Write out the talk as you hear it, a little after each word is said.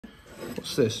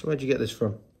What's this? Where'd you get this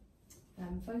from?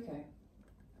 Foco.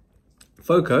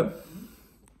 Foco?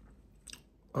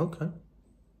 Okay.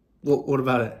 What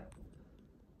about it?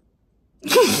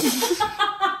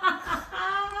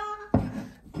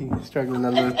 You're struggling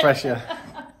under the pressure.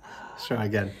 Let's try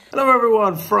again. Hello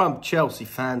everyone from Chelsea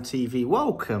Fan TV.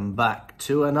 Welcome back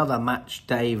to another match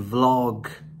day vlog.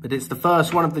 But it's the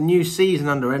first one of the new season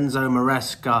under Enzo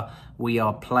Maresca. We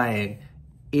are playing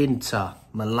Inter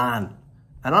Milan.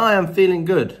 And I am feeling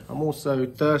good. I'm also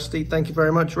thirsty. Thank you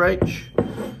very much, Rach.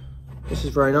 This is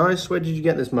very nice. Where did you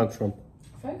get this mug from?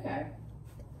 Foco.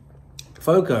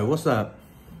 Foco, what's that?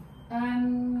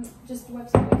 Just a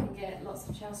website where you can get lots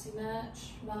of Chelsea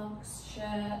merch, mugs,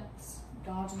 shirts,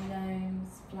 garden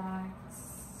gnomes, flags.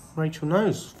 Rachel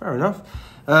knows, fair enough.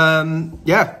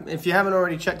 Yeah, if you haven't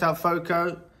already checked out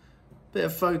Foco, bit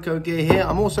of Foco gear here.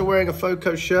 I'm also wearing a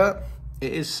Foco shirt.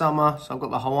 It is summer, so I've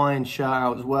got the Hawaiian shirt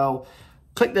out as well.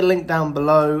 Click the link down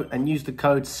below and use the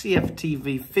code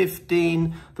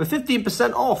cftvyt for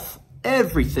 15% off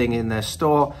everything in their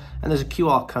store. And there's a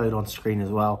QR code on screen as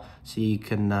well, so you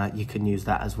can use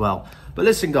that as well. But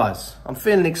listen, guys, I'm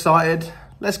feeling excited.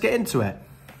 Let's get into it.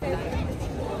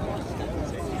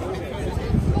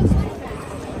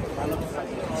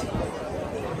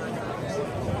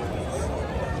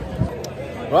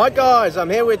 Right, guys, I'm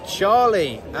here with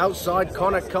Charlie outside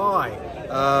Connor Kai.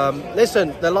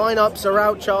 Listen, the lineups are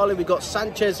out, Charlie. We've got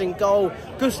Sanchez in goal,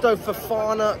 Gusto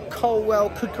Fofana, Colwell,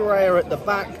 Cucurella at the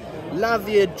back,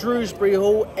 Lavia, Drewsbury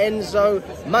Hall, Enzo,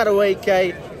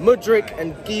 Madueke, Mudryk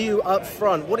and Guiu up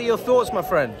front. What are your thoughts, my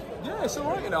friend? Yeah, it's all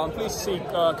right, you know. I'm pleased to see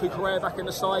Cucurella back in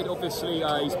the side. Obviously,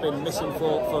 he's been missing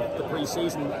for the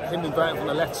pre-season. Him inverting from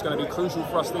the left is going to be crucial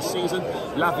for us this season.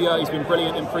 Lavia, he's been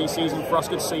brilliant in pre-season for us.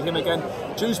 Good to see him again.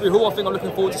 Drewsbury Hall, I think I'm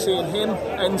looking forward to seeing him.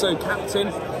 Enzo, captain.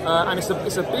 And it's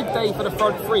a big day for the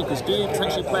front three because Guiu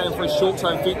potentially playing for a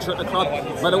short-term future at the club.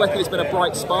 Madueke has been a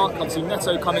bright spark. Obviously,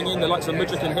 Neto coming in. The likes of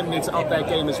Mudryk and him need to up their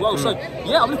game as well. So,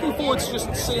 yeah, I'm looking forward to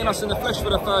just seeing us in the flesh for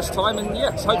the first time. And,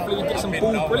 yes, hopefully we get some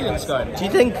ball brilliance going. Do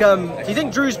you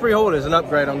think Drewsbury Hall is an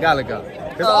upgrade on Gallagher?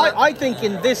 Because I think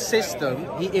in this system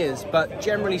he is, but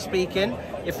generally speaking,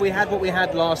 if we had what we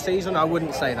had last season, I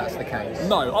wouldn't say that's the case.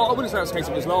 No, I wouldn't say that's the case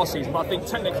if it was last season, but I think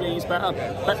technically he's better,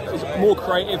 he's more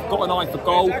creative, got an eye for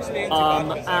goal,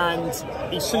 and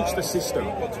he suits the system.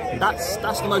 That's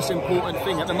the most important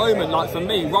thing. At the moment, like for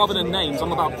me, rather than names,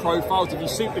 I'm about profiles. If you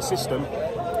suit the system,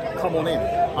 come on in.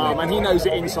 And he knows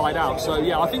it inside out. So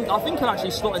yeah, I think he'll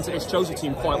actually slot into this Chelsea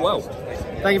team quite well.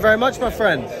 Thank you very much, my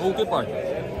friend. All good, bye.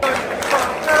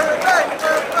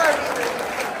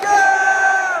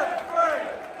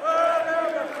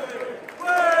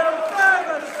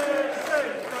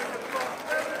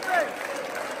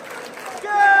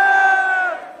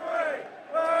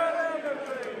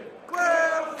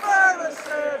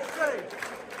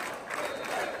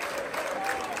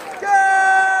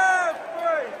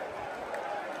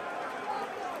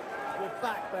 We're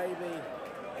back, baby.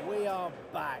 We are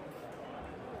back.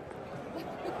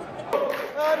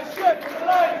 The ship is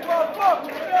late, one fuck,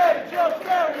 okay, just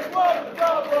down, one,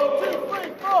 double, 2,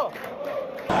 3, 4.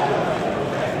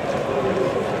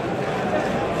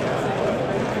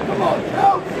 Come on,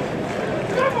 Chelsea!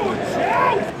 Come on,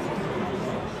 Chelsea!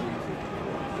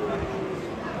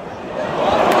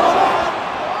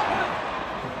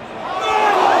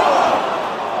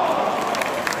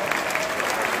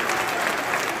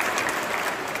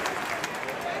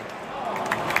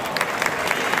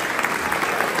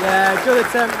 Yeah, good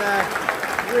attempt there.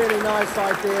 Really nice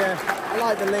idea. I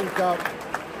like the link up.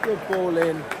 Good ball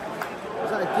in. Was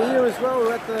that a Guiu as well who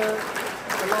had the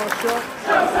last shot?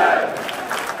 Chelsea!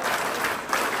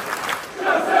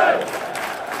 Chelsea!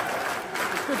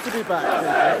 It's good to be back.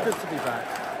 It's good to be back.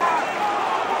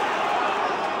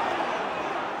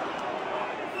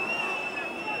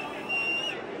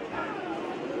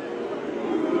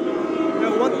 You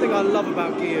know, one thing I love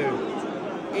about Guiu,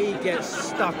 he gets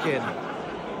stuck in.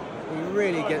 He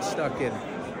really gets stuck in.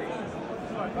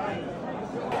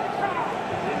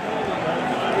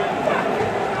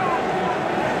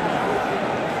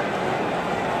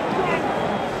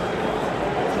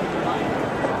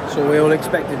 That's what we all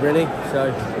expected, really.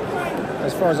 So,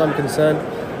 as far as I'm concerned,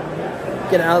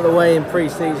 get it out of the way in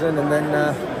pre-season, and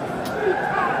then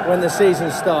when the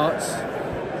season starts,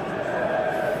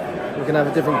 we can have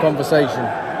a different conversation.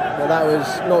 But that was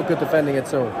not good defending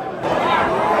at all.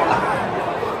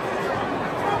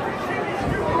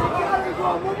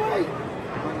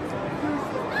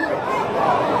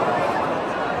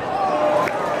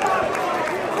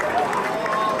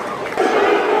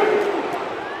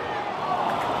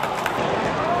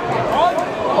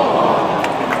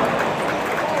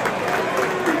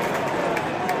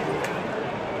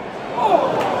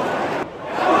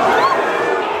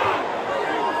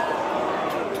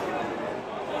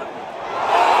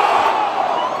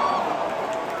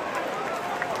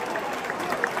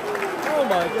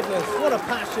 my goodness, what a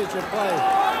passage of play.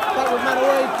 That with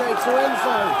Matchday to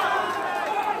Enzo.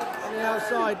 On the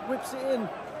outside, whips it in.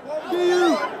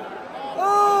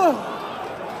 Oh!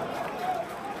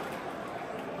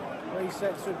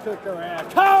 Resets with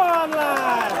Cucurella. Come on,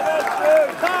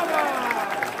 lads! Come on!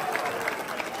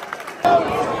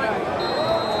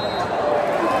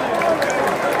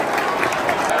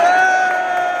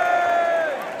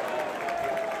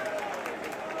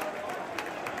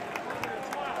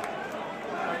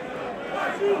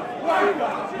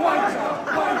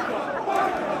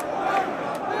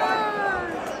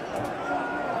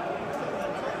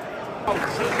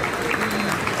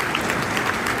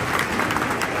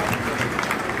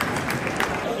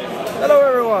 Hello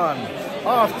everyone,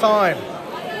 half time.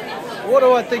 What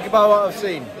do I think about what I've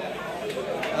seen?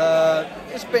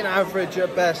 It's been average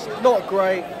at best, not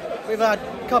great. We've had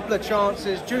a couple of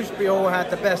chances. Juice Biol had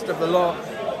the best of the lot.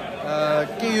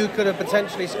 Guiu could have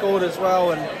potentially scored as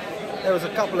well, and there was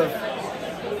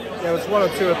one or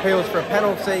two appeals for a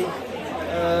penalty.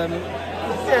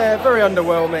 Yeah, very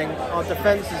underwhelming. Our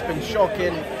defence has been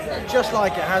shocking, just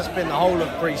like it has been the whole of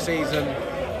pre-season.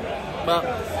 But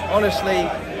honestly,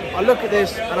 I look at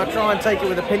this and I try and take it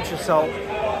with a pinch of salt.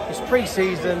 It's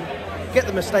pre-season, get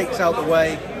the mistakes out the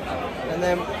way, and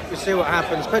then we see what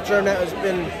happens. Petronet has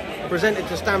been presented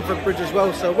to Stamford Bridge as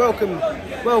well, so welcome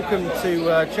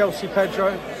to Chelsea, Pedro.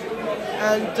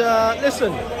 And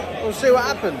listen, we'll see what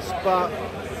happens. But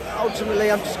ultimately,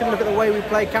 I'm just going to look at the way we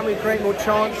play. Can we create more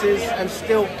chances and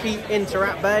still keep Inter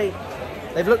at bay?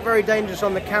 They've looked very dangerous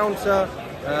on the counter,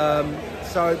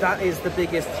 so that is the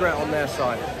biggest threat on their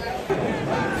side.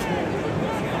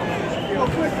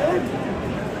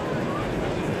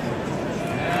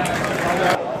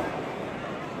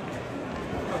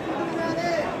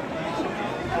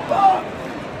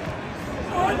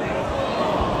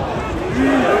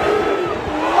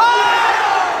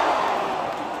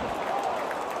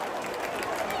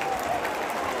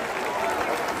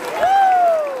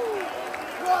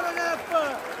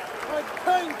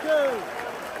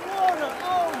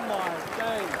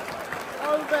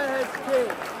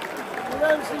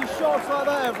 Shots like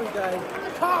that every day.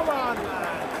 Come on, man.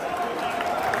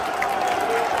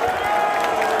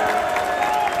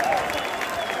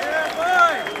 Yeah,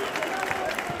 boy.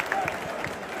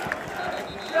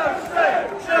 Chelsea,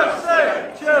 Chelsea,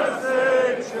 Chelsea,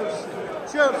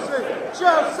 Chelsea,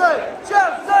 Chelsea,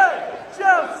 Chelsea,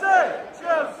 Chelsea,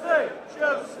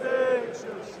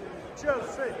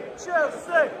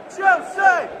 Chelsea,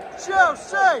 Chelsea,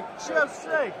 Chelsea,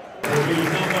 Chelsea.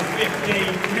 Number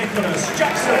 15, Nicholas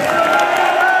Jackson.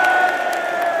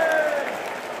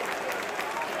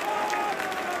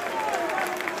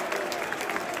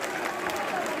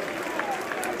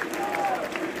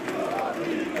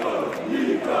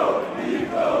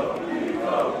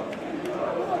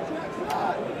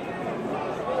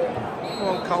 Come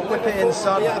on, Cole, whip it in,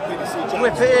 son.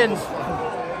 Whip it in.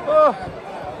 Oh,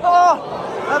 oh,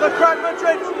 have a crack,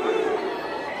 Madrid.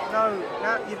 No,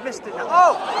 now you've missed it now.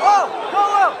 Oh, oh,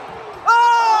 oh, oh,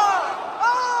 oh,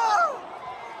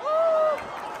 oh,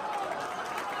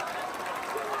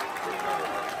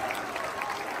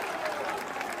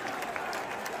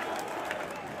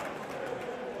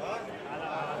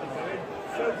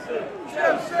 Chelsea,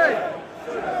 Chelsea.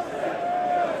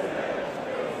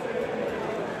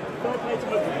 Don't play to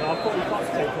look at me. I've got my box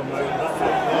tape on there.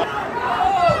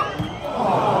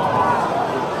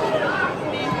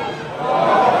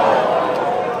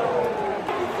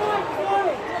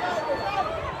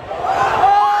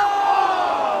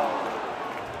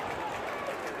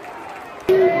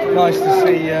 Nice to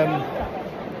see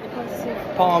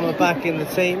Palmer back in the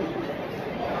team.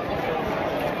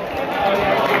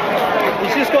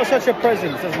 He's just got such a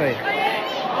presence, hasn't he?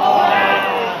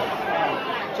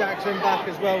 Jackson back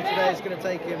as well today. It's going to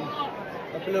take him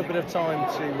a little bit of time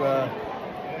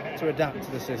to adapt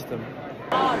to the system.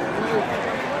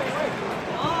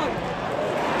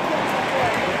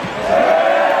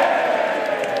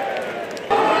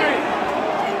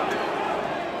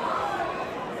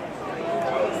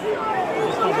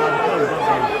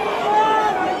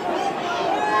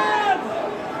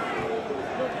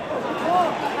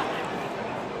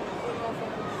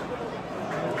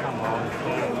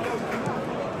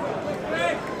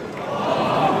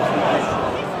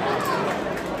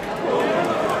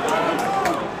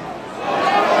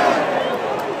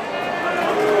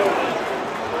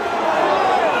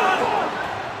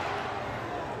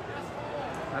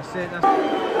 That's it.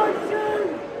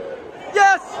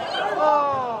 Yes!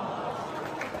 Oh!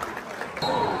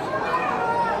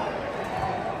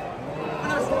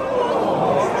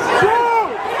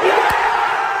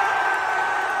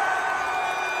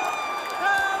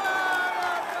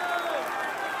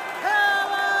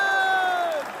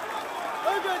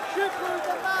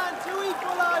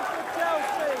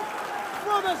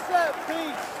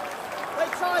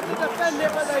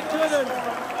 it, but they couldn't.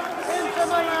 Inter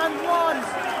Milan 1,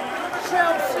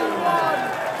 Chelsea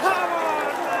 1. Come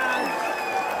on, man!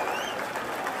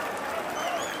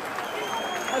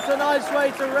 That's a nice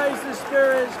way to raise the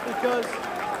spirits because,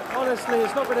 honestly,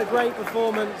 it's not been a great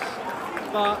performance,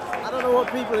 but I don't know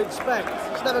what people expect.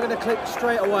 It's never going to click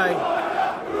straight away.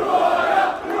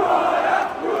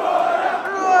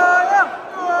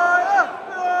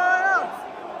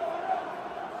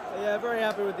 Yeah, very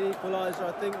happy with the equaliser.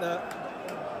 I think that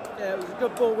it was a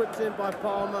good ball whipped in by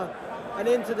Palmer. An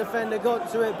Inter defender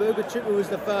got to it, but Ugochukwu was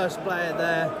the first player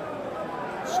there.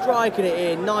 Striking it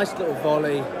in, nice little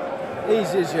volley.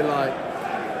 Easy as you like.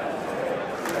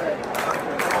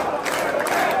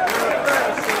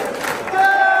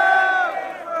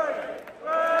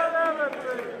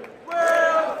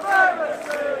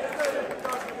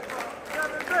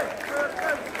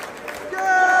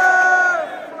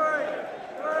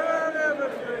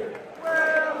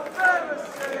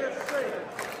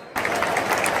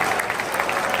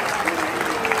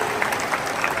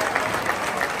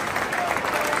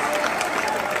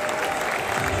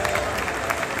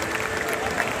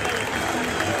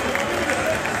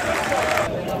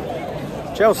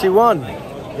 Chelsea 1,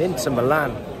 Inter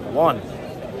Milan 1.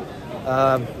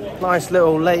 Nice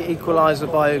little late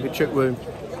equaliser by Ugochukwu.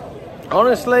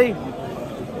 Honestly,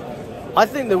 I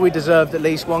think that we deserved at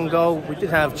least one goal. We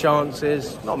did have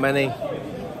chances, not many.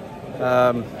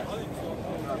 And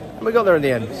we got there in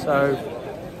the end. So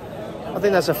I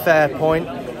think that's a fair point.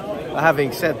 But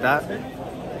having said that,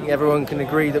 I think everyone can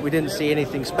agree that we didn't see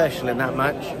anything special in that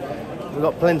match. We've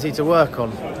got plenty to work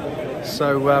on.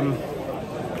 So,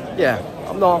 yeah.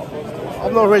 I'm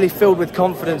not really filled with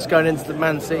confidence going into the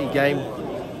Man City game.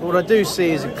 But what I do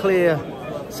see is a clear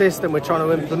system we're trying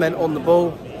to implement on the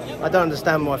ball. I don't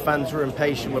understand why fans are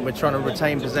impatient when we're trying to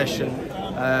retain possession.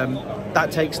 That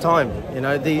takes time. You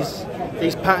know, these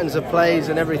patterns of plays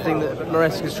and everything that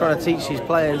Maresca's trying to teach these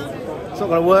players, it's not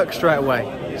going to work straight away.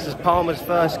 This is Palmer's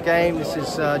first game. This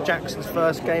is Jackson's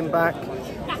first game back.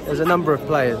 There's a number of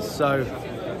players, so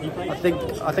I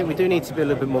think we do need to be a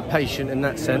little bit more patient in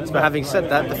that sense. But having said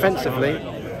that, defensively,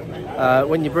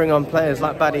 when you bring on players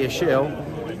like Badiashile,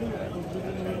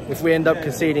 if we end up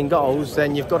conceding goals,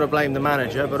 then you've got to blame the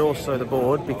manager, but also the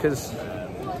board, because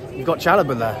you've got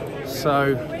Chalobah there.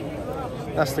 So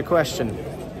that's the question.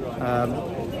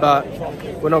 But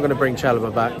we're not going to bring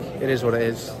Chalobah back. It is what it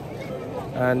is.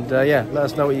 And yeah, let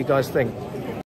us know what you guys think.